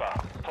Saber,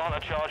 plant a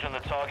charge on the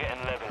target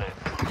and level it.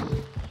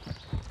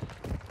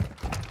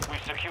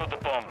 We've secured the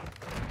bomb.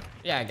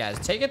 Yeah, guys,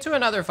 take it to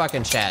another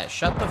fucking chat.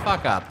 Shut the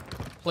fuck up.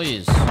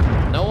 Please.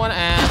 No one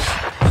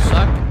asked.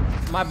 Suck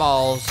my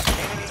balls.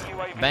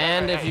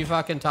 Banned if you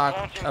fucking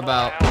talk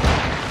about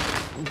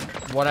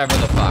whatever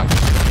the fuck.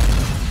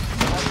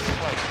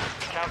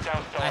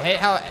 I hate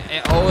how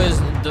it always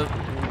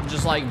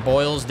just like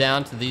boils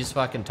down to these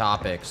fucking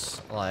topics.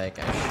 Like,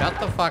 shut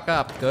the fuck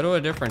up. Go to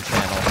a different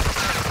channel.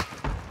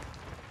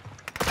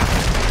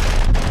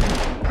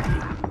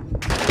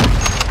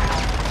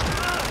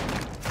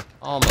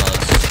 Almost.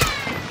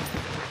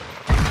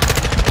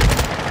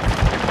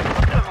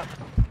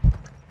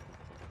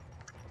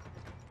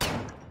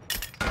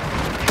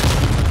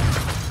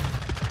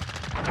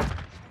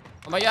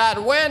 Oh my god,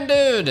 when,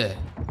 dude? This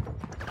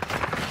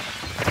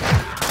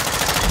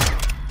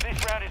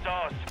round is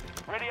ours.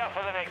 Ready up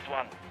for the next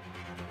one.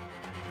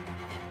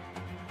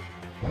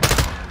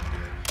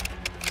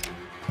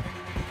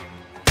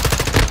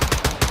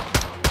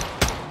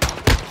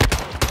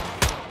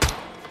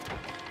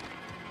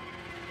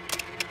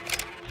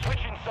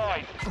 Switch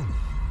inside.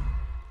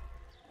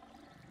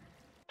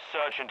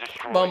 Search and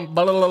destroy.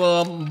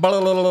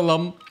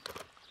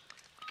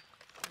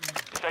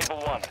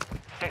 Disable 1.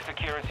 Set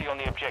security on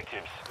the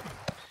objectives.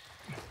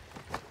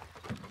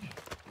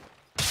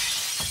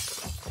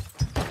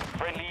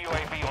 Friendly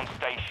UAV on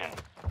station.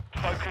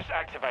 Focus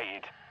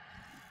activated.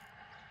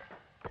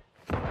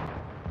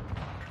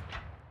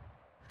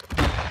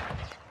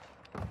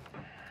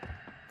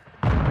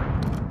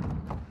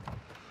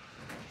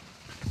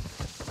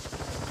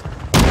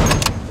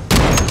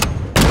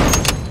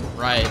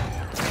 Right.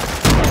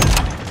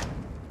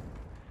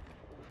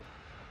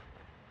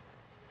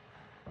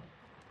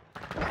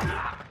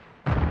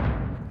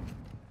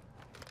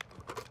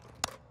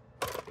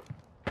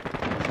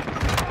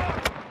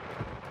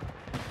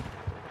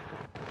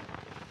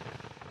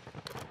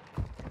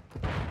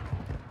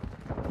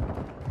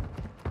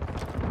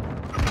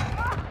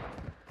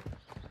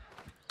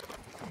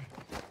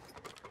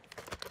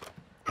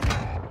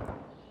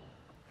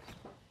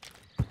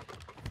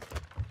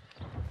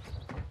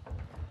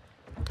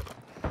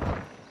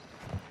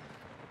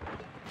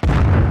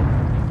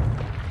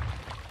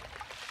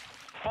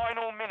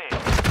 Final minute.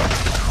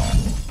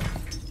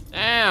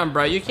 Damn,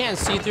 bro, you can't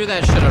see through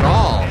that shit at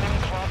all. Enemy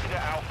planted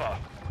at Alpha.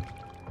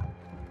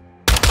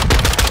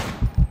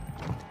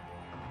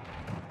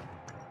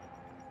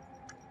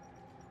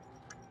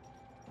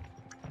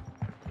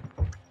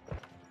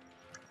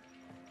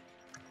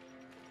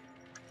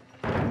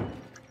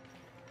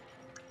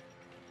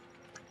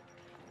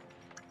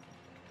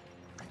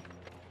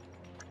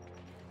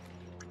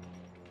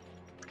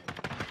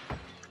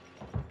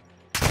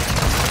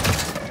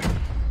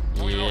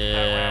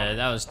 Yeah,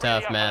 that was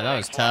tough, man. That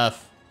was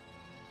tough.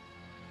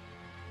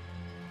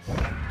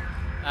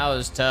 That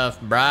was tough,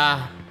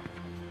 brah.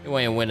 You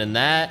ain't winning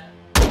that.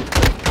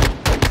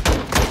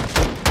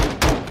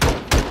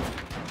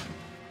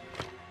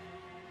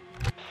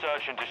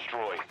 Search and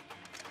destroy.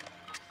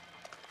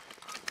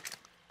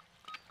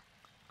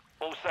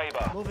 All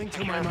Saber. Moving to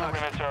secure my mark.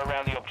 perimeter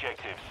around the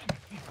objectives.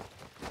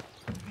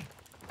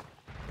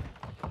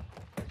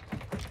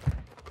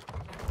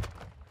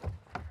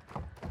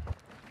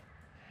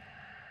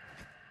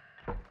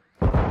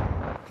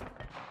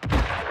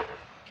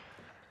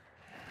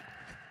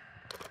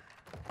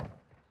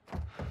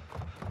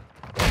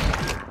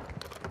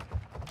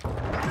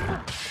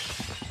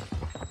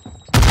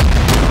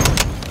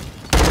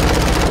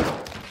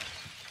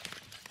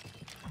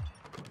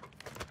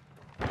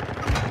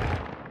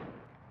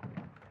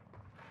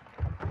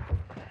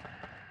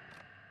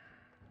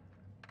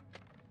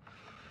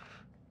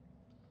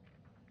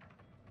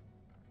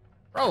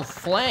 Bro,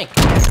 flank.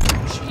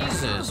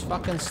 Jesus,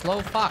 fucking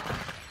slow fuck.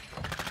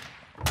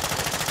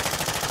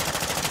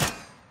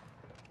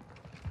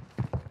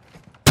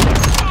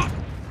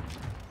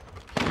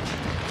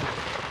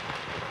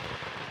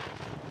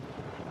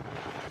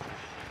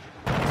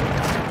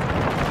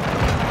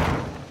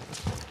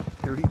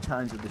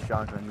 Times with the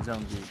shotgun, he's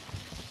on beat.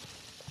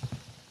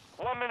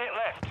 1 minute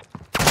left.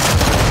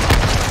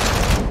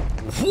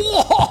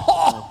 Whoa!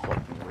 No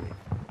fucking way.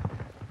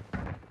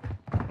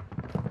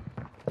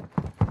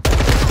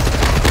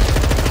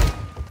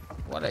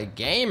 What a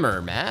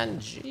gamer, man.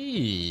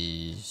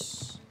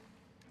 Jeez.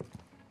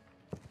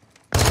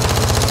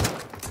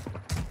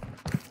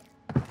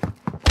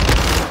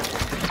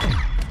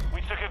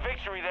 We took a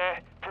victory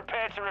there.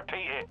 Prepare to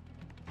repeat it.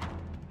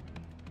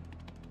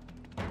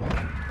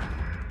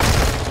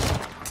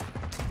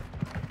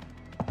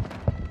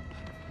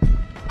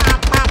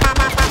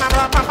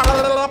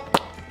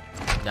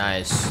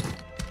 Nice.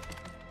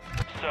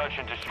 Search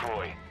and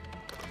destroy.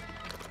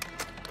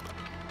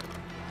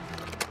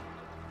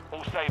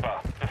 All Saber,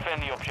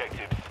 defend the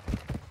objectives.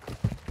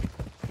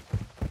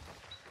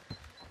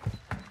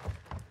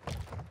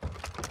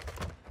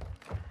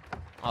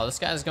 Oh, this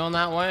guy's going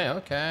that way?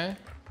 Okay.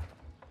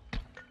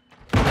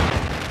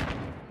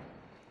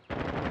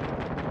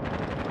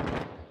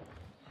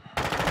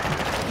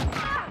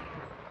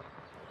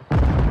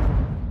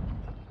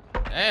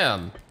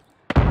 Damn.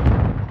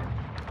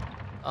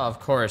 Oh, of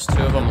course,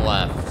 2 of them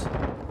left.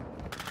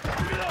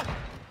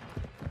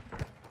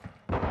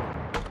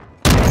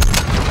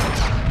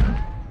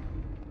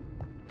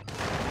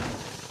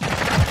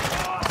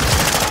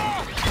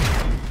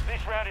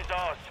 This round is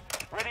ours.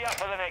 Ready up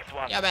for the next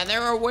one. Yeah, man, they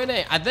were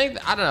winning. I think,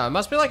 I don't know, it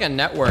must be like a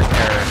network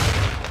error.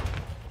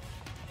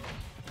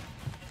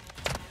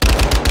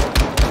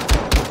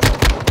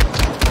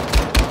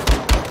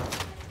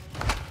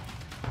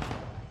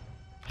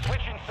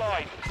 Switch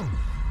inside.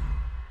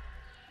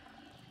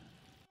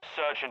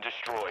 Search and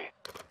destroy.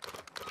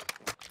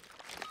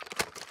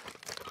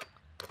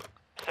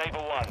 Saber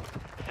 1,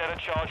 set a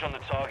charge on the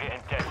target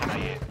and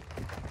detonate it.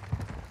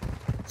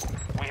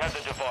 We have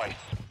the device.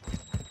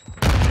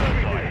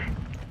 Certified.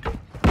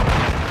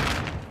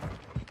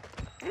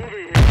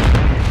 Moving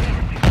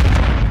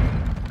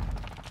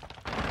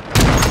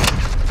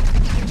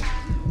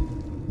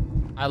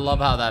I love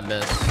how that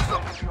missed.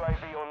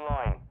 UAV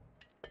online.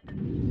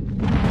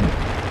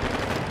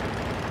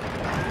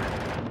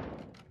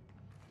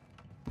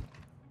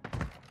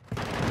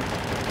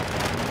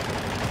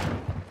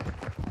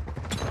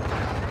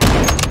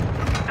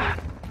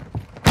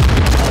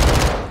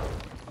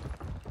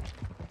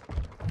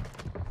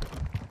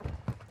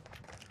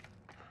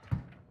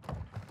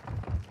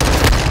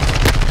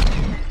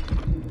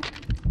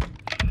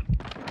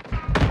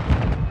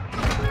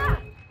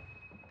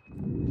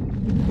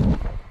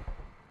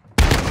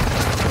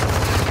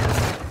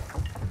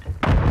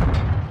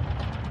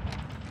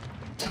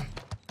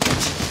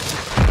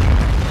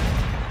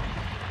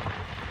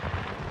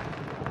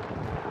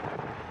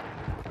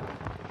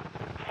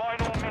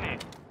 Final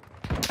minute.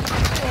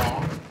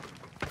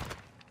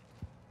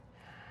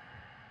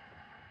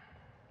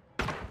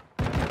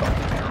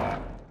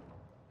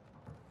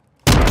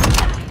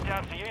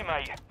 Down to you,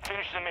 mate.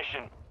 Finish the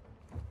mission.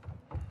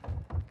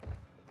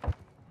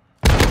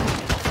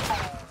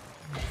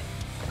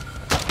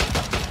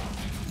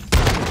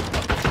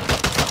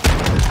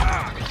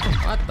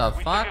 What the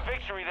We fuck? took a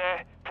victory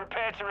there.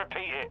 Prepare to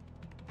repeat it.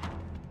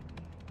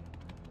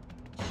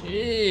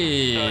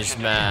 Jeez,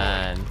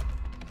 man.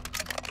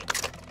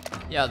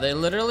 Yeah, they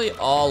literally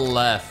all All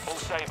left.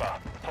 Saber.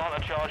 Plant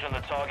a charge on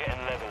the target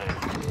and level it.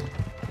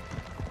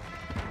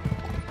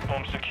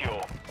 Bomb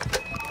secure.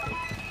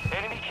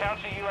 Enemy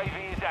counter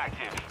UAV is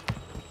active.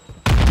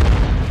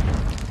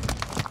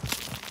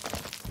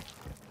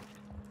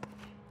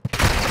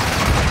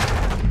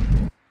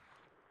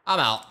 I'm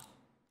out.